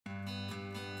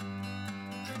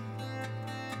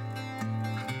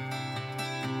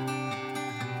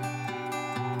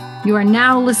You are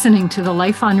now listening to the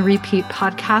Life on Repeat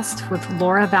podcast with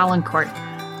Laura Valancourt,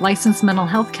 licensed mental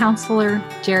health counselor,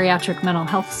 geriatric mental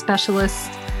health specialist,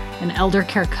 and elder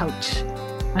care coach.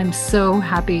 I'm so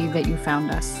happy that you found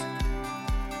us.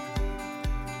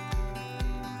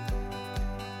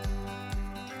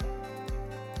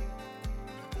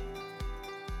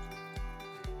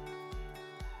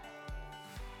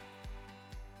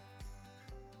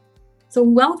 So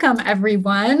welcome,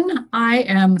 everyone. I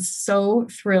am so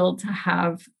thrilled to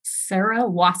have Sarah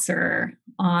Wasser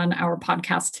on our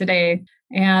podcast today.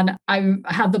 And I've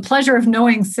had the pleasure of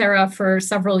knowing Sarah for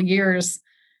several years.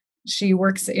 She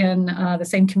works in the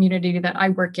same community that I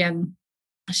work in.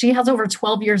 She has over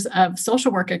 12 years of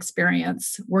social work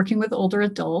experience working with older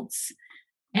adults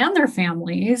and their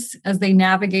families as they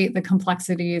navigate the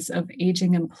complexities of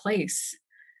aging in place.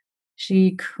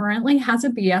 She currently has a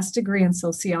BS degree in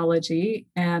sociology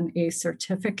and a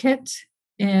certificate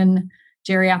in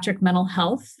geriatric mental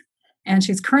health. And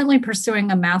she's currently pursuing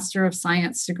a Master of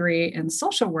Science degree in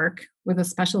social work with a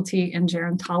specialty in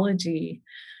gerontology.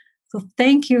 So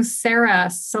thank you,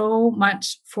 Sarah, so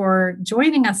much for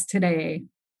joining us today.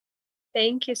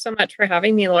 Thank you so much for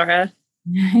having me, Laura.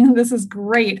 This is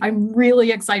great. I'm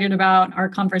really excited about our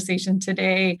conversation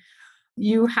today.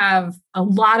 You have a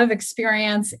lot of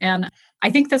experience, and I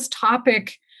think this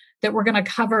topic that we're going to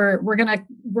cover, we're going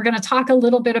to talk a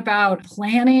little bit about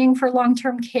planning for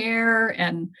long-term care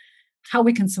and how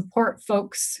we can support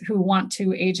folks who want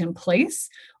to age in place,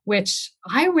 which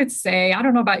I would say, I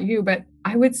don't know about you, but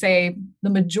I would say the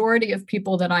majority of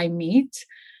people that I meet,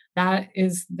 that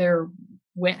is their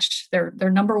wish. Their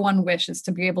number one wish is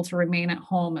to be able to remain at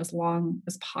home as long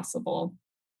as possible.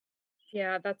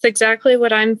 Yeah, that's exactly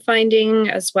what I'm finding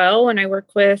as well when I work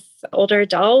with older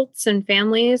adults and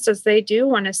families, as they do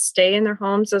want to stay in their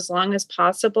homes as long as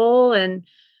possible. And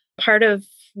part of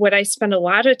what I spend a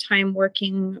lot of time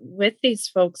working with these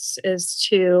folks is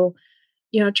to,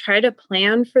 try to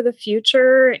plan for the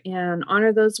future and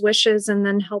honor those wishes and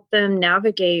then help them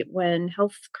navigate when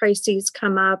health crises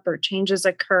come up or changes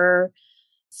occur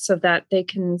so that they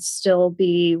can still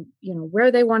be,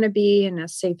 where they want to be and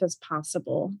as safe as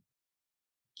possible.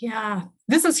 Yeah,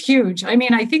 this is huge. I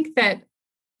mean, I think that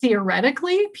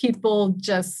theoretically, people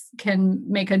just can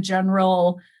make a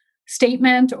general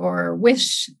statement or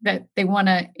wish that they want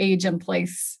to age in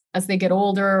place as they get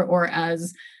older or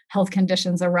as health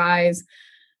conditions arise.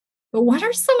 But what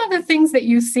are some of the things that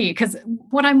you see? Because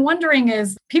what I'm wondering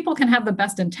is people can have the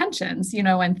best intentions,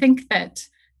 and think that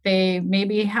they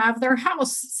maybe have their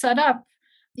house set up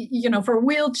for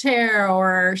wheelchair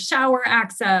or shower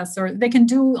access, or they can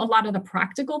do a lot of the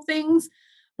practical things.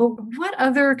 But what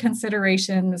other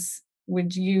considerations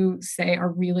would you say are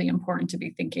really important to be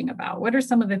thinking about? What are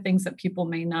some of the things that people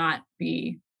may not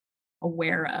be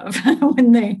aware of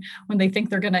when they think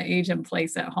they're going to age in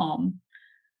place at home?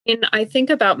 And I think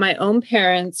about my own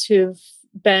parents who've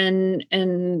been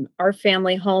in our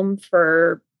family home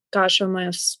for,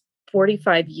 almost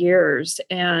 45 years.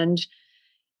 And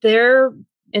their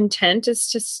intent is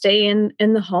to stay in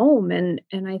the home. And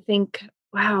I think,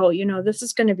 wow, this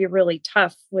is going to be really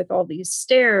tough with all these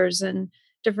stairs and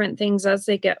different things as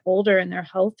they get older and their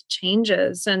health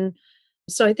changes. And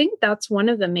so I think that's one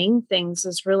of the main things,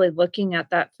 is really looking at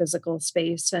that physical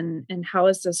space and how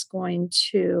is this going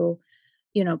to,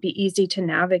 be easy to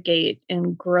navigate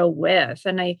and grow with.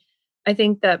 And I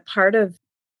think that part of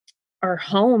our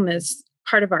home is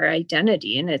part of our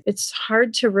identity. And it's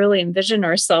hard to really envision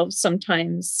ourselves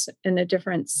sometimes in a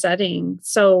different setting.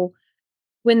 So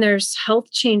when there's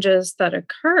health changes that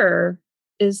occur,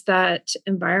 is that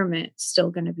environment still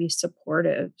going to be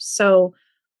supportive? So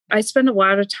I spend a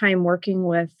lot of time working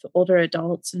with older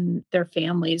adults and their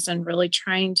families and really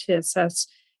trying to assess,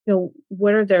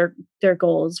 what are their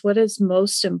goals? What is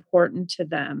most important to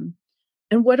them?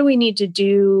 And what do we need to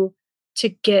do to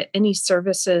get any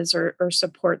services or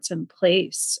supports in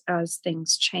place as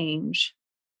things change?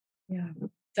 Yeah,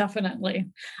 definitely.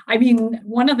 I mean,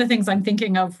 one of the things I'm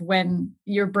thinking of when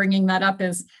you're bringing that up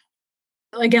is,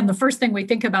 again, the first thing we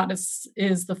think about is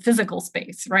the physical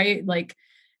space, right? Like,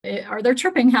 are there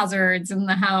tripping hazards in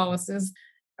the house?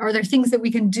 Are there things that we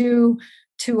can do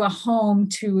to a home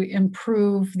to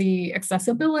improve the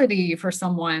accessibility for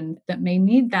someone that may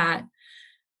need that?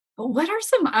 But what are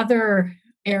some other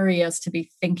areas to be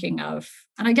thinking of?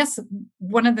 And I guess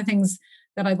one of the things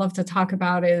that I'd love to talk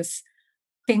about is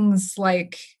things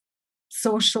like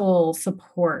social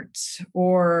support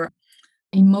or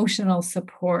emotional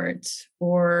support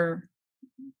or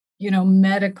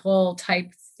medical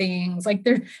type things. Like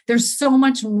there's so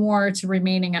much more to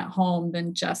remaining at home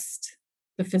than just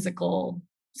the physical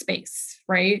space,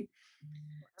 right?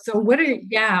 So what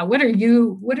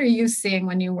are you seeing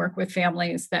when you work with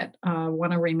families that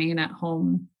want to remain at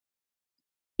home?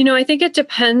 I think it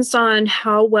depends on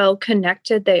how well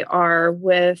connected they are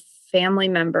with family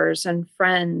members and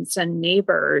friends and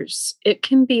neighbors. It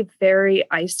can be very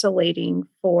isolating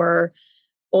for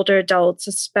older adults,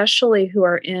 especially who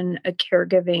are in a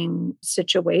caregiving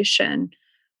situation.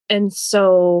 And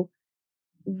so,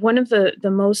 one of the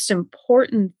most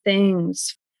important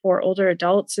things for older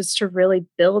adults is to really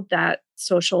build that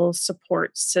social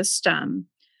support system.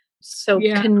 So,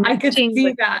 Yeah, I could connecting see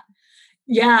with that.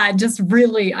 Yeah, just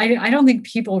really, I don't think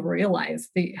people realize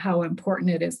how important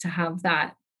it is to have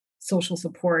that social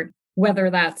support, whether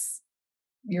that's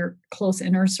your close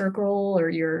inner circle or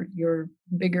your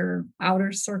bigger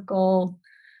outer circle.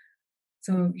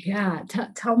 So yeah,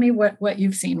 tell me what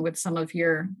you've seen with some of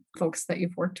your folks that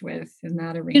you've worked with in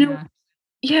that you know, arena.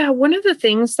 yeah, one of the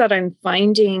things that I'm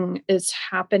finding is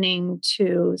happening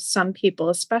to some people,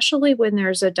 especially when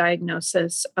there's a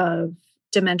diagnosis of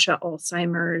dementia,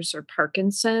 Alzheimer's, or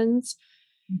Parkinson's,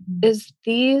 Mhm. is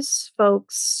these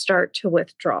folks start to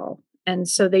withdraw. And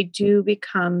so they do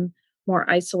become more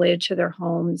isolated to their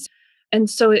homes. And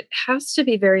so it has to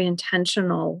be very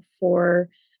intentional for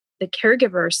the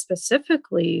caregiver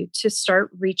specifically to start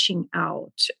reaching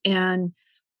out. And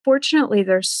fortunately,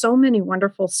 there's so many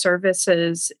wonderful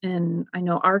services in I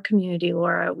know our community,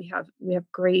 Laura. We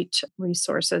have great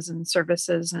resources and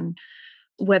services, and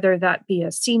whether that be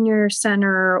a senior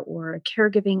center or a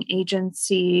caregiving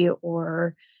agency,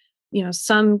 or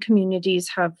some communities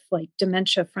have like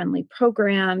dementia friendly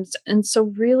programs. And so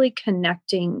really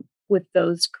connecting with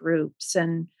those groups,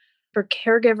 and for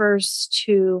caregivers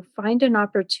to find an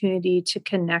opportunity to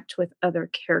connect with other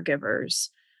caregivers,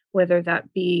 whether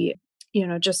that be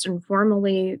just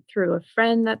informally through a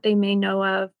friend that they may know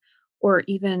of, or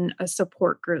even a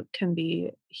support group, can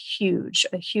be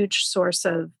a huge source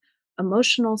of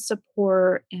emotional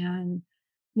support, and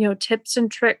tips and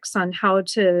tricks on how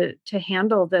to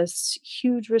handle this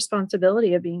huge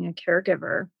responsibility of being a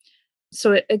caregiver.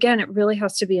 So it really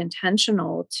has to be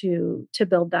intentional to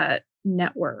build that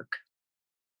network.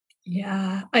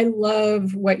 Yeah, I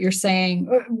love what you're saying.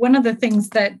 One of the things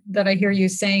that I hear you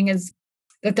saying is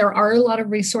that there are a lot of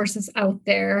resources out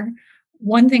there.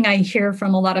 One thing I hear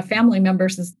from a lot of family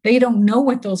members is they don't know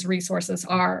what those resources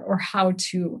are or how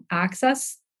to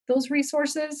access those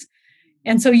resources.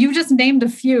 And so you just named a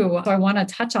few. So I want to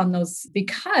touch on those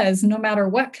because no matter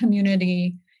what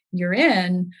community you're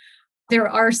in, there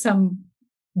are some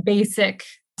basic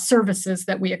services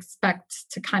that we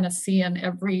expect to kind of see in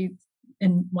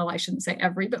well, I shouldn't say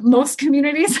every, but most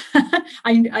communities.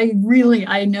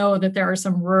 I know that there are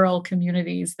some rural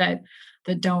communities that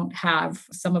don't have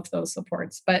some of those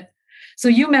supports. But so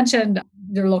you mentioned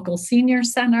your local senior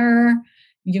center,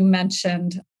 you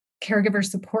mentioned caregiver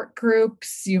support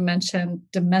groups, you mentioned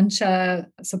dementia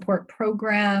support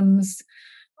programs.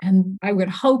 And I would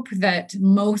hope that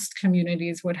most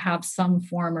communities would have some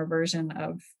form or version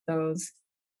of those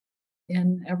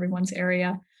in everyone's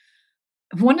area.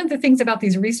 One of the things about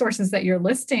these resources that you're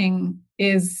listing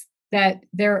is that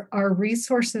there are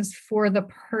resources for the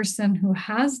person who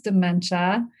has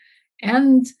dementia,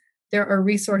 and there are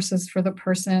resources for the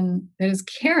person that is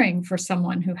caring for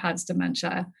someone who has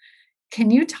dementia. Can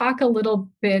you talk a little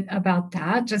bit about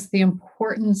that? Just the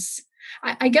importance.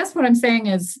 I guess what I'm saying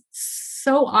is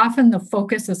so often the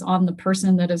focus is on the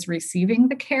person that is receiving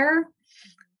the care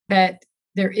that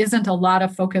there isn't a lot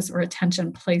of focus or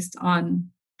attention placed on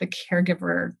the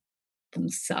caregiver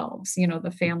themselves,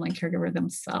 the family caregiver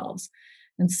themselves.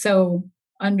 And so,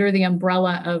 under the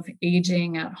umbrella of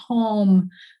aging at home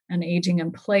and aging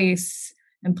in place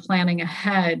and planning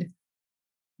ahead,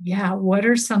 yeah, what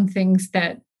are some things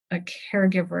that a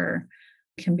caregiver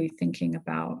can be thinking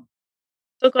about?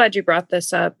 So glad you brought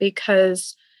this up,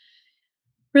 because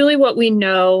really what we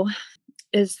know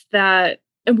is that,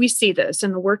 and we see this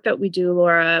in the work that we do,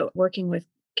 Laura, working with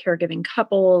caregiving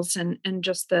couples, and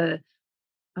just the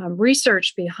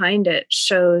research behind it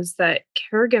shows that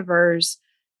caregivers,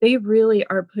 they really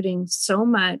are putting so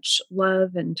much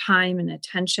love and time and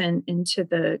attention into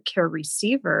the care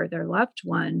receiver, their loved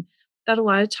one, that a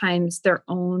lot of times their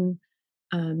own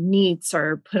needs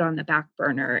are put on the back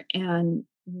burner. And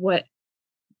what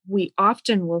we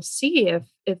often will see,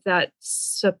 if that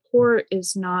support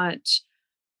is not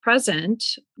present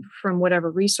from whatever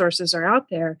resources are out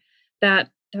there, that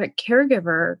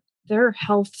caregiver, their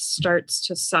health starts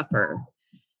to suffer.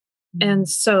 And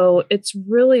so it's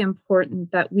really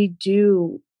important that we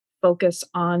do focus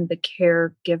on the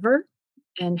caregiver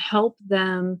and help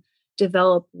them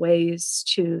develop ways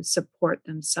to support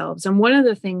themselves. And one of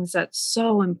the things that's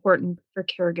so important for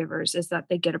caregivers is that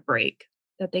they get a break,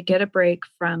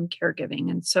 from caregiving.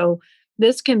 And so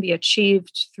this can be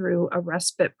achieved through a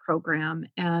respite program.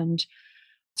 And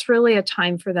it's really a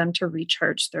time for them to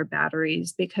recharge their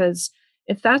batteries, because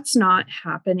if that's not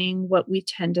happening, what we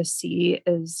tend to see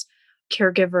is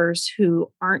caregivers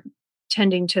who aren't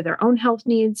tending to their own health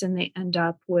needs, and they end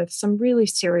up with some really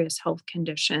serious health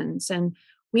conditions. And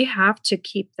we have to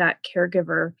keep that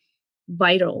caregiver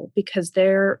vital because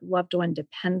their loved one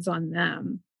depends on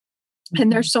them. And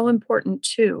they're so important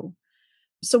too.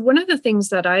 So, one of the things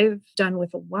that I've done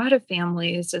with a lot of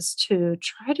families is to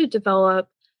try to develop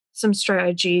some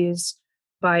strategies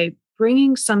by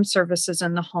bringing some services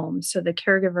in the home so the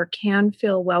caregiver can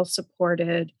feel well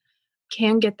supported,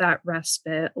 can get that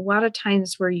respite. A lot of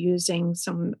times we're using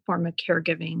some form of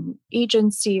caregiving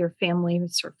agency or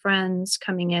families or friends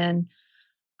coming in.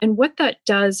 And what that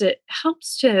does, it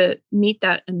helps to meet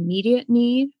that immediate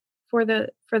need for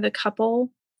the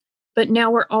couple. But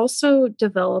now we're also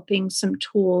developing some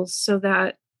tools so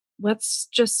that, let's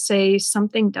just say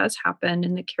something does happen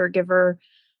and the caregiver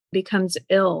becomes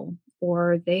ill,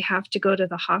 or they have to go to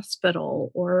the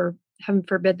hospital, or heaven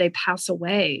forbid they pass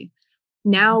away.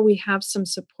 Now we have some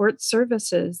support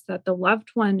services that the loved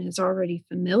one is already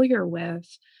familiar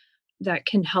with that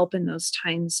can help in those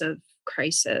times of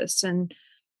crisis. And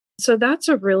so that's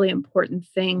a really important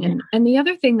thing. And the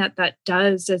other thing that that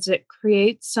does is it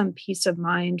creates some peace of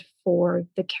mind for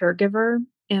the caregiver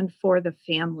and for the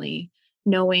family,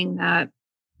 knowing that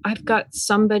I've got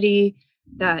somebody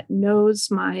that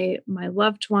knows my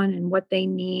loved one and what they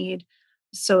need.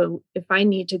 So if I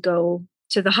need to go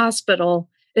to the hospital,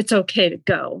 it's okay to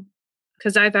go.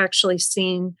 Because I've actually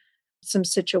seen some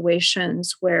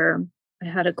situations where I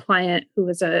had a client who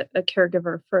was a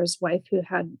caregiver for his wife who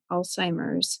had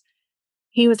Alzheimer's.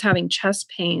 He was having chest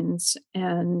pains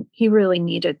and he really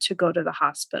needed to go to the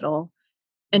hospital.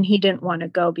 And he didn't want to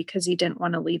go because he didn't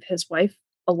want to leave his wife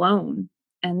alone.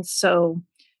 And so,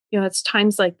 it's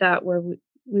times like that where we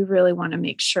really want to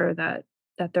make sure that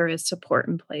there is support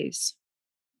in place.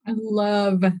 I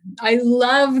love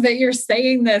that you're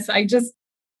saying this.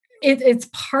 It's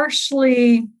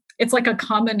partially, it's like a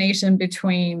combination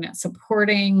between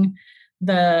supporting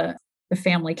the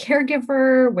family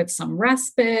caregiver with some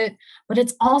respite, but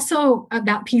it's also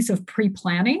that piece of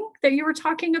pre-planning that you were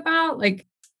talking about, like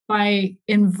by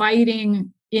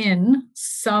inviting in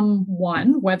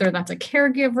someone, whether that's a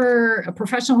caregiver, a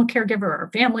professional caregiver, or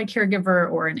a family caregiver,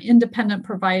 or an independent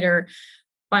provider,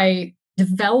 by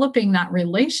developing that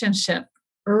relationship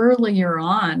earlier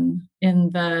on in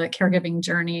the caregiving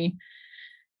journey,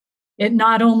 it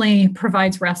not only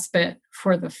provides respite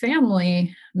for the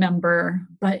family member,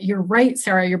 but you're right,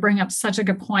 Sarah, you're bringing up such a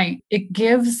good point. It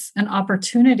gives an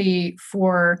opportunity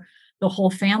for the whole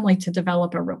family to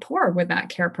develop a rapport with that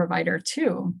care provider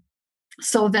too.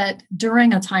 So that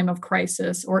during a time of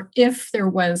crisis, or if there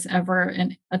was ever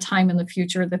a time in the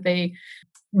future that they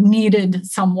needed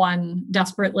someone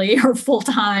desperately or full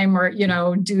time, or,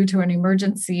 due to an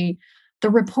emergency, the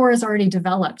rapport is already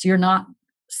developed. You're not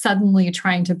suddenly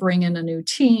trying to bring in a new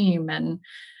team and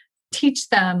teach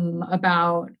them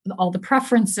about all the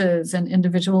preferences and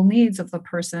individual needs of the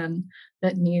person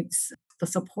that needs the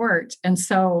support. And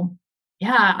so,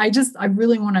 yeah, I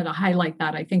really wanted to highlight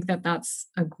that. I think that that's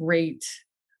a great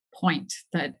point,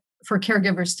 that for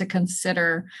caregivers to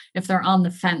consider if they're on the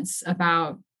fence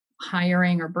about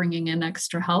hiring or bringing in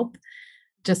extra help,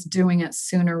 just doing it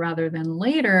sooner rather than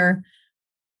later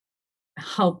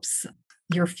helps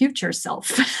your future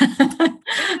self.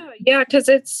 Yeah, because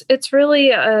it's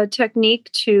really a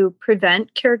technique to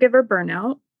prevent caregiver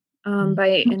burnout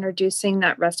by introducing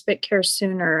that respite care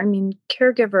sooner. I mean,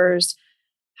 caregivers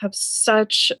have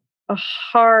such a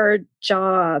hard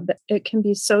job. It can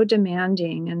be so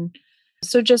demanding. And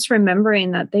so just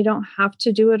remembering that they don't have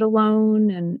to do it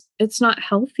alone, and it's not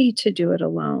healthy to do it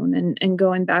alone. And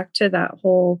going back to that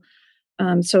whole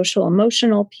social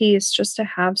emotional piece, just to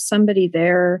have somebody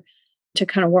there to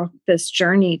kind of walk this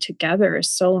journey together is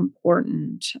so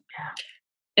important.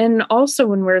 And also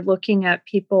when we're looking at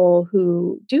people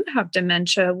who do have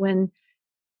dementia, when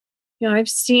I've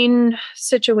seen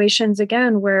situations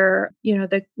again where,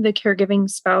 the caregiving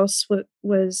spouse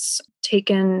was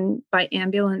taken by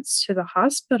ambulance to the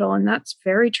hospital, and that's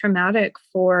very traumatic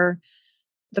for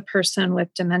the person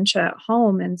with dementia at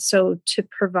home. And so to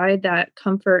provide that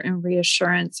comfort and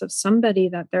reassurance of somebody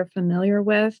that they're familiar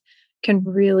with can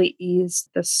really ease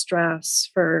the stress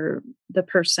for the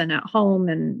person at home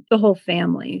and the whole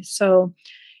family. So,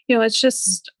 It's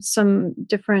just some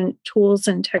different tools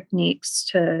and techniques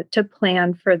to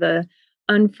plan for the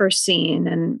unforeseen.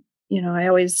 And, I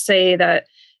always say that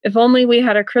if only we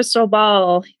had a crystal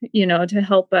ball, to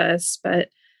help us, but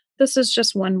this is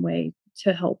just one way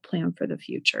to help plan for the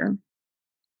future.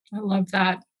 I love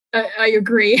that. I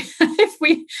agree.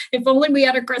 If only we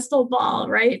had a crystal ball,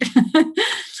 right?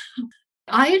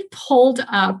 I had pulled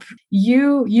up,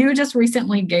 you just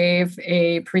recently gave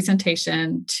a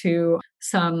presentation to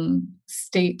some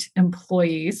state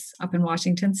employees up in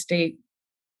Washington State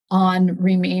on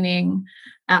remaining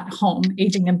at home,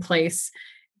 aging in place.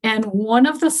 And one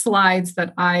of the slides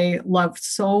that I loved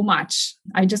so much,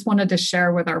 I just wanted to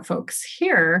share with our folks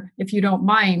here, if you don't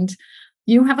mind.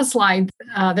 You have a slide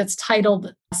that's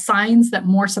titled Signs That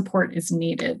More Support is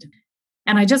Needed.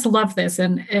 And I just love this.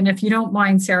 And if you don't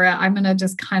mind, Sarah, I'm going to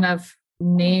just kind of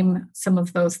name some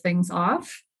of those things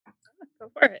off. Go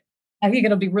for it. I think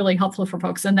it'll be really helpful for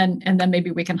folks. And then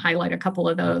maybe we can highlight a couple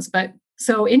of those. But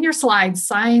so in your slides,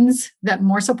 signs that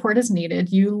more support is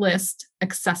needed, you list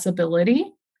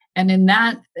accessibility. And in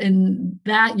that,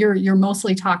 you're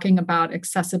mostly talking about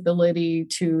accessibility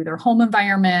to their home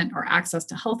environment or access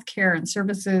to healthcare and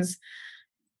services.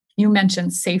 You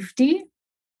mentioned safety.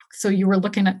 So you were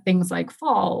looking at things like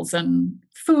falls and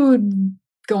food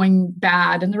going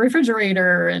bad in the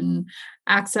refrigerator and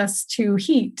access to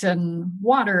heat and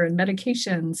water and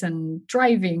medications and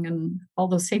driving and all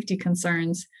those safety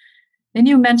concerns. Then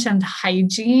you mentioned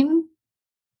hygiene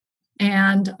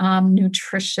and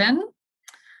nutrition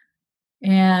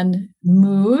and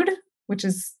mood, which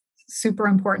is super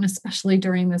important, especially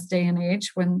during this day and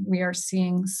age when we are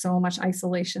seeing so much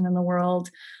isolation in the world,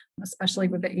 especially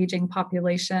with the aging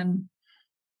population.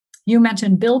 You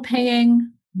mentioned bill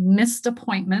paying, missed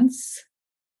appointments,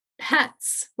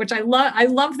 pets, which I love. I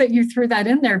love that you threw that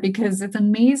in there because it's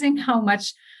amazing how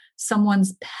much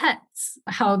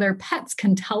how their pets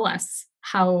can tell us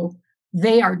how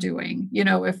they are doing.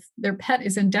 If their pet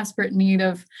is in desperate need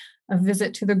of a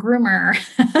visit to the groomer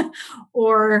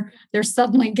or they're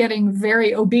suddenly getting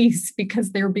very obese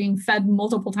because they're being fed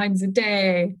multiple times a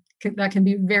day, that can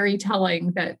be very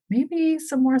telling that maybe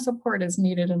some more support is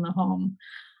needed in the home.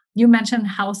 You mentioned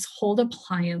household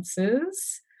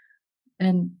appliances,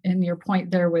 and your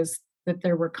point there was that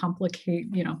there were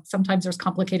sometimes there's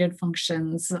complicated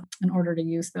functions in order to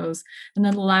use those. And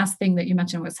then the last thing that you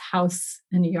mentioned was house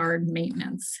and yard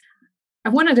maintenance. I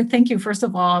wanted to thank you, first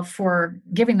of all, for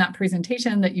giving that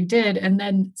presentation that you did. And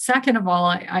then second of all,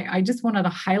 I just wanted to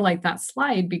highlight that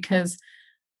slide because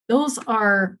those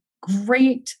are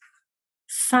great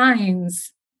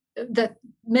signs that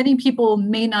many people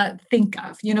may not think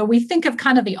of. We think of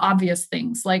kind of the obvious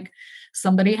things like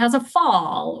somebody has a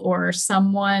fall or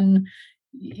someone,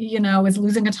 is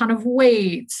losing a ton of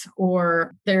weight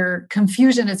or their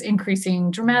confusion is increasing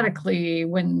dramatically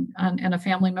and a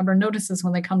family member notices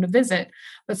when they come to visit.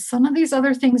 But some of these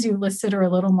other things you listed are a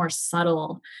little more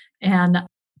subtle and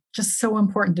just so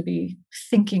important to be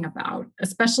thinking about,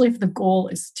 especially if the goal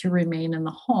is to remain in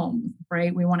the home,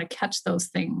 right? We want to catch those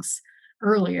things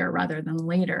earlier rather than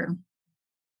later.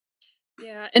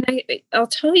 Yeah. And I'll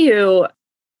tell you,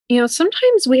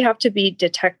 sometimes we have to be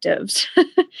detectives.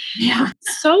 Yeah.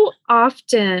 So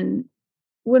often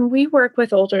when we work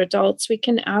with older adults, we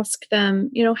can ask them,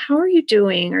 how are you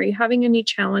doing? Are you having any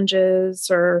challenges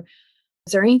or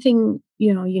is there anything,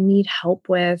 you need help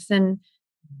with? And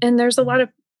there's a lot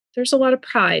of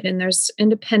pride and there's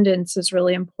independence is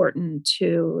really important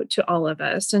to all of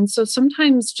us. And so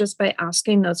sometimes just by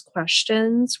asking those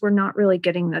questions, we're not really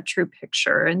getting the true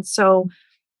picture. And so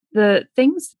the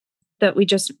things that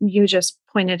you just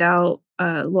pointed out,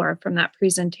 Laura, from that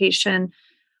presentation,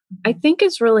 I think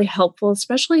is really helpful,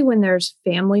 especially when there's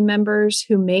family members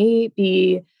who may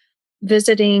be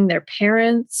visiting their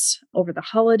parents over the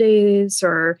holidays,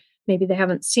 or maybe they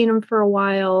haven't seen them for a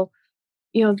while.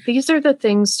 These are the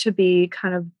things to be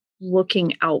kind of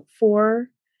looking out for.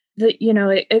 That,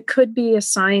 it could be a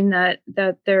sign that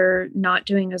they're not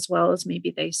doing as well as maybe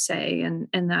they say, and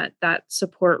that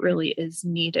support really is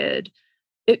needed.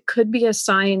 It could be a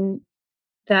sign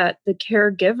that the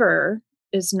caregiver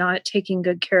is not taking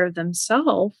good care of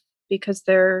themselves because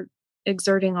they're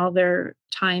exerting all their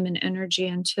time and energy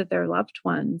into their loved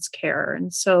one's care.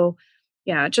 And so,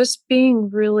 yeah, just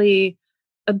being really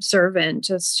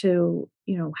observant as to,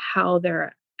 how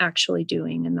they're actually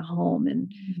doing in the home.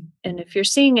 And if you're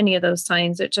seeing any of those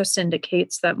signs, it just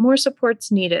indicates that more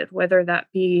support's needed, whether that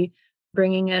be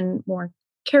bringing in more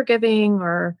caregiving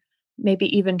or maybe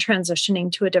even transitioning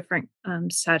to a different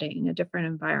setting, a different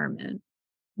environment.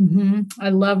 Mm-hmm. I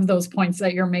love those points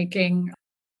that you're making.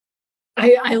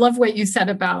 I love what you said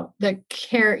about the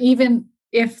care, even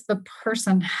if the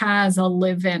person has a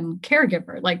live-in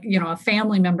caregiver, like, a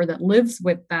family member that lives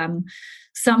with them,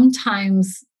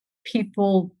 sometimes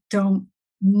people don't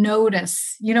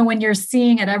notice, when you're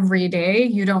seeing it every day,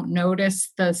 you don't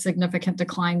notice the significant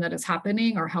decline that is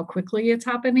happening or how quickly it's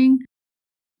happening.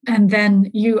 And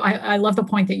then I love the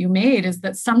point that you made is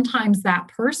that sometimes that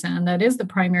person that is the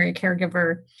primary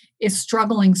caregiver is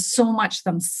struggling so much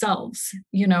themselves,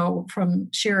 from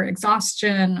sheer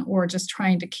exhaustion or just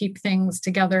trying to keep things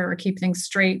together or keep things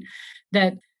straight,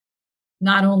 that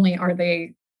not only are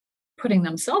they putting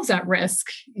themselves at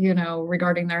risk,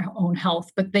 regarding their own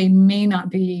health, but they may not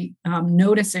be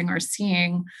noticing or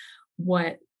seeing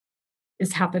what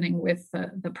is happening with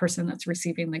the person that's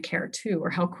receiving the care too,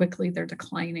 or how quickly they're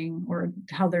declining or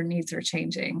how their needs are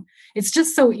changing. It's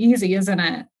just so easy, isn't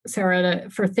it, Sarah,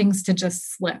 for things to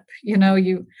just slip. You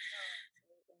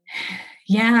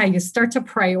start to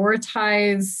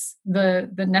prioritize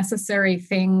the necessary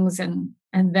things, and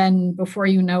then before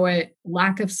you know it,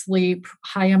 lack of sleep,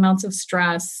 high amounts of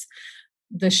stress,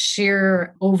 the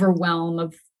sheer overwhelm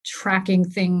of tracking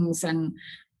things, and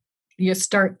you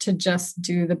start to just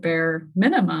do the bare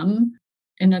minimum.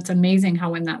 And it's amazing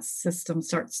how when that system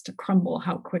starts to crumble,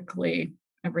 how quickly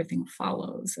everything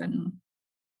follows. And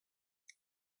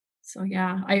so,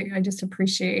 yeah, I just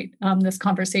appreciate this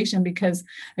conversation because,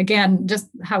 again, just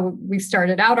how we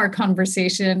started out our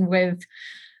conversation with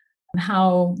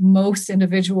how most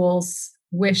individuals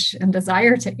wish and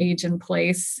desire to age in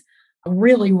place.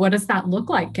 Really, what does that look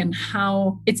like? And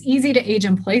how it's easy to age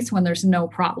in place when there's no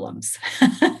problems.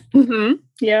 Mm-hmm.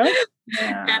 Yeah.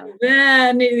 And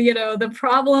then, the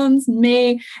problems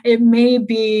may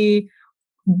be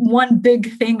one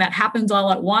big thing that happens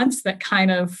all at once that kind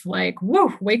of like,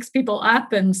 whoa, wakes people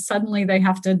up and suddenly they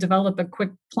have to develop a quick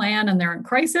plan and they're in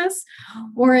crisis.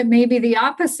 Or it may be the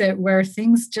opposite where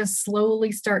things just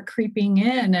slowly start creeping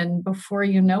in. And before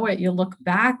you know it, you look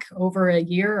back over a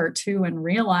year or two and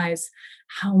realize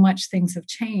how much things have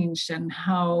changed and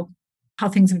how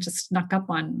things have just snuck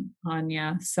up on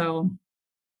you. So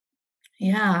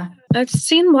yeah. I've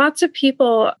seen lots of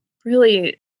people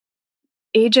really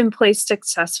age in place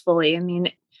successfully. I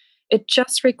mean, it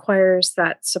just requires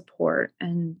that support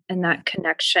and that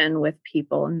connection with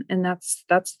people, and that's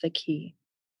the key.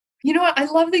 You know what? I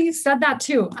love that you said that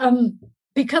too.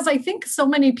 Because I think so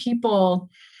many people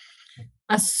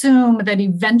assume that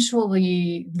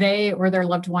eventually they or their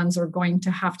loved ones are going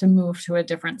to have to move to a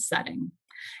different setting.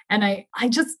 And I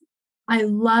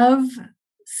love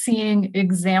seeing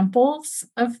examples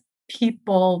of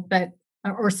people that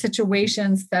or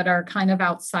situations that are kind of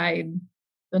outside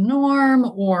the norm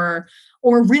or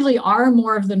really are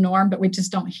more of the norm, but we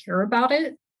just don't hear about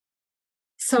it.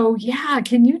 So yeah,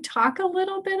 can you talk a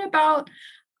little bit about,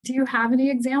 do you have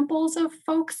any examples of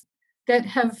folks that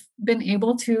have been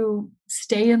able to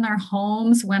stay in their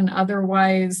homes when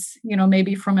otherwise,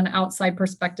 maybe from an outside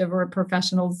perspective or a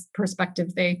professional's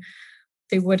perspective, they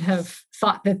would have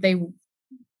thought that they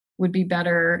would be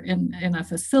better in a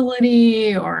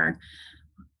facility or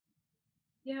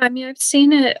Yeah, I mean, I've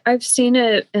seen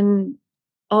it in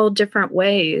all different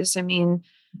ways. I mean,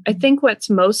 I think what's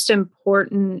most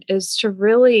important is to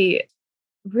really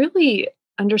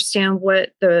understand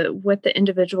what the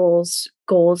individual's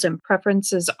goals and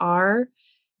preferences are,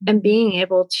 and being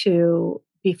able to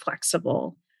be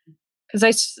flexible.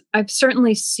 Because I've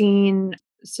certainly seen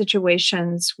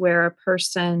situations where a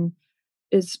person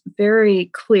is very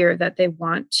clear that they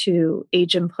want to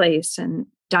age in place and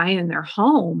die in their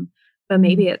home, but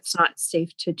maybe it's not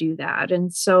safe to do that.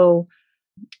 And so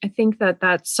I think that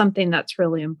that's something that's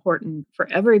really important for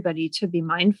everybody to be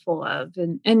mindful of,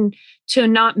 and to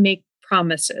not make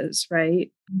promises,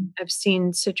 right? I've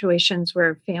seen situations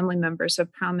where family members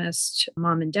have promised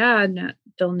mom and dad that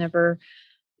they'll never,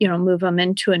 move them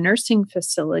into a nursing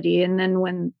facility. And then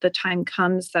when the time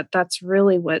comes that that's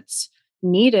really what's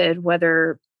needed,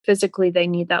 whether physically they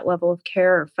need that level of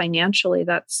care or financially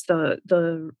that's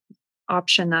the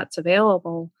option that's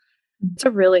available, it's a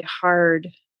really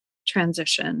hard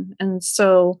transition. And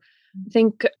so I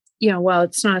think, while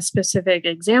it's not a specific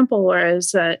example,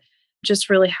 whereas that just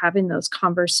really having those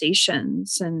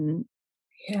conversations. And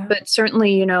yeah. but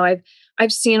certainly,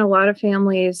 I've seen a lot of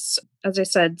families, as I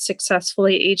said,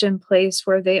 successfully age in place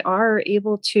where they are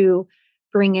able to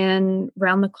bring in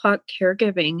round the clock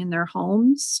caregiving in their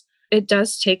homes. It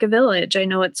does take a village. I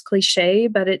know it's cliche,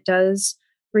 but it does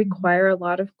require a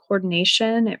lot of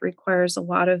coordination. It requires a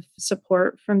lot of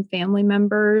support from family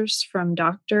members, from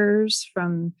doctors,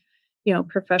 from,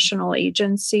 professional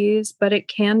agencies, but it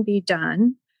can be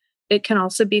done. it can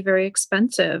also be very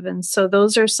expensive. And so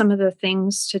those are some of the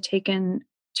things to take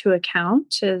into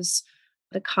account is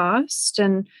the cost.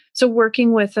 And so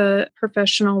working with a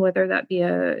professional, whether that be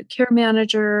a care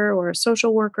manager or a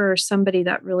social worker or somebody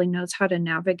that really knows how to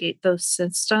navigate those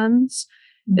systems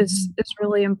is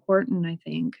really important, I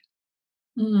think.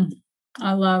 Mm,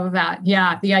 I love that.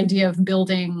 Yeah, the idea of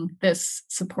building this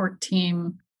support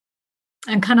team.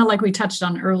 And kind of like we touched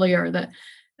on earlier, that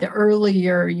the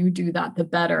earlier you do that, the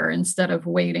better, instead of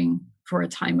waiting for a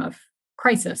time of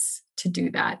crisis to do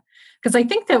that. Because I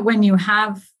think that when you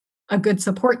have a good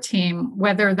support team,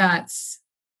 whether that's,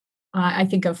 I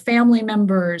think of family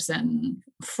members and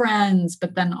friends,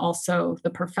 but then also the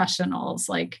professionals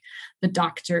like the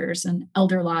doctors and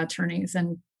elder law attorneys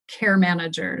and care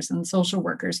managers and social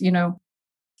workers,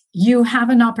 you have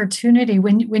an opportunity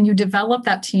when you develop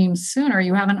that team sooner,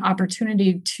 you have an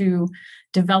opportunity to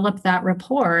develop that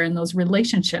rapport and those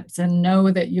relationships and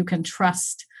know that you can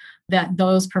trust that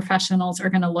those professionals are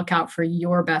going to look out for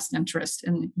your best interest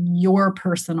and your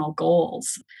personal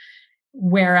goals.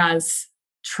 Whereas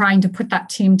trying to put that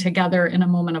team together in a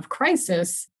moment of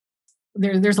crisis,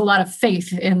 there's a lot of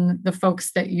faith in the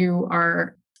folks that you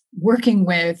are working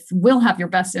with will have your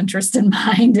best interest in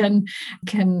mind and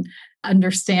can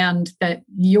understand that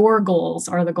your goals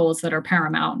are the goals that are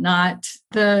paramount, not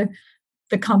the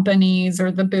companies or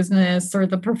the business or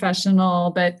the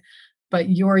professional, but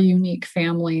your unique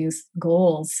family's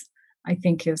goals, I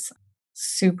think is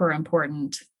super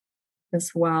important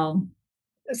as well.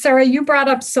 Sarah, you brought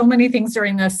up so many things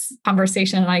during this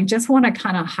conversation, and I just want to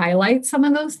kind of highlight some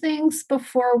of those things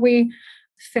before we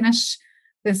finish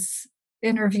this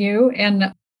interview.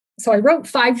 And so I wrote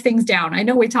 5 things down. I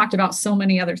know we talked about so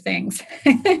many other things,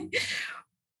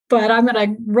 but I'm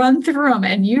going to run through them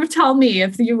and you tell me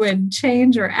if you would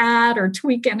change or add or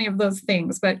tweak any of those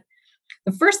things. But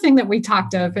the first thing that we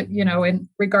talked of, in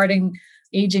regarding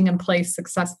aging in place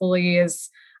successfully is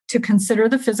to consider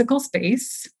the physical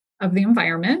space of the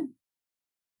environment.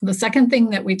 The second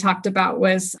thing that we talked about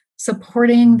was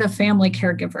supporting the family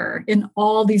caregiver in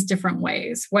all these different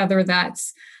ways, whether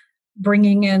that's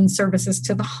bringing in services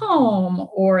to the home,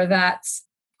 or that's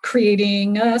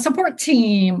creating a support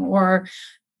team, or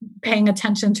paying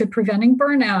attention to preventing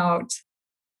burnout.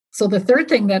 So the third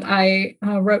thing that I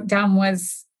wrote down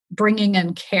was bringing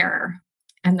in care.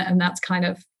 And that's kind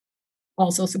of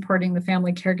also supporting the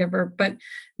family caregiver. But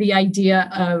the idea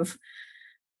of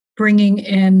bringing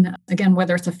in, again,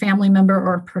 whether it's a family member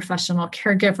or a professional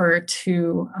caregiver,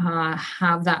 to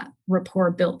have that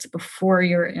rapport built before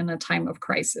you're in a time of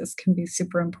crisis can be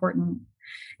super important.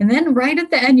 And then right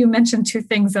at the end, you mentioned 2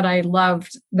 things that I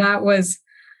loved. That was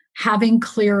having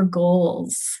clear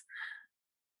goals.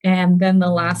 And then the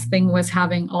last thing was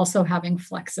having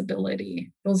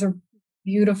flexibility. Those are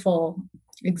beautiful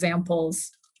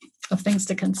examples of things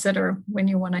to consider when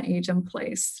you want to age in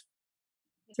place.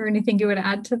 Is there anything you would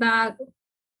add to that?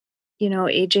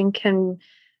 Aging can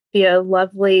be a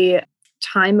lovely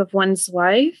time of one's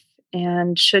life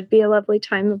and should be a lovely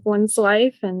time of one's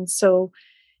life. And so,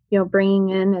 bringing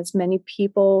in as many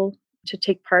people to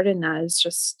take part in that is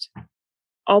just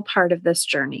all part of this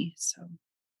journey. So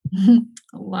I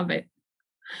love it.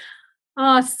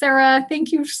 Sarah,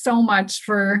 thank you so much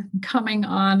for coming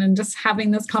on and just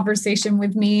having this conversation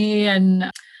with me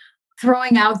and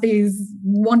throwing out these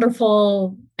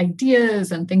wonderful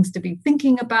ideas and things to be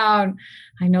thinking about.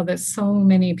 I know that so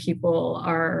many people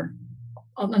are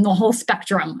on the whole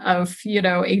spectrum of,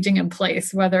 aging in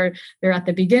place, whether they're at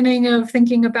the beginning of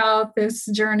thinking about this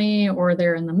journey, or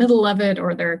they're in the middle of it,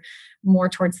 or they're more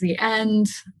towards the end.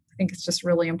 I think it's just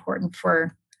really important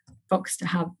for folks to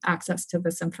have access to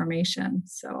this information.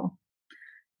 So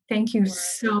thank you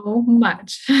so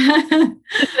much.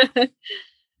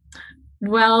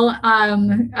 Well,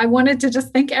 I wanted to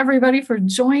just thank everybody for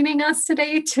joining us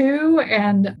today too,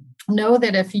 and know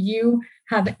that if you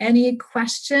have any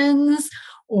questions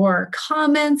or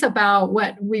comments about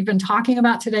what we've been talking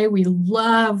about today, we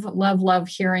love, love, love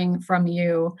hearing from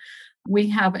you. We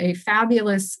have a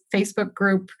fabulous Facebook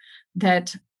group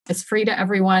that is free to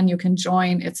everyone. You can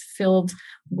join. It's filled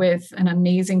with an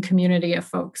amazing community of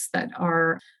folks that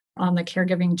are on the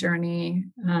caregiving journey,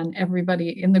 and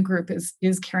everybody in the group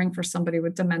is caring for somebody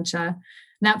with dementia. And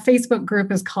that Facebook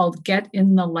group is called Get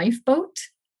in the Lifeboat.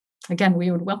 Again,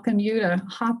 we would welcome you to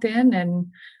hop in and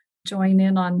join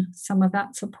in on some of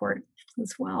that support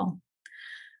as well.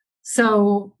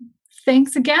 So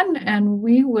thanks again, and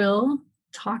we will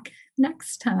talk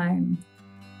next time.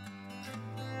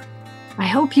 I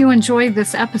hope you enjoyed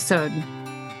this episode.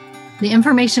 The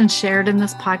information shared in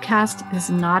this podcast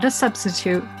is not a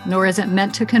substitute, nor is it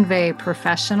meant to convey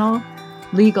professional,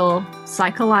 legal,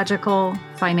 psychological,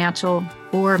 financial,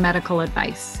 or medical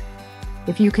advice.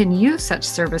 If you can use such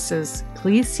services,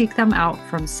 please seek them out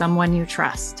from someone you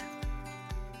trust.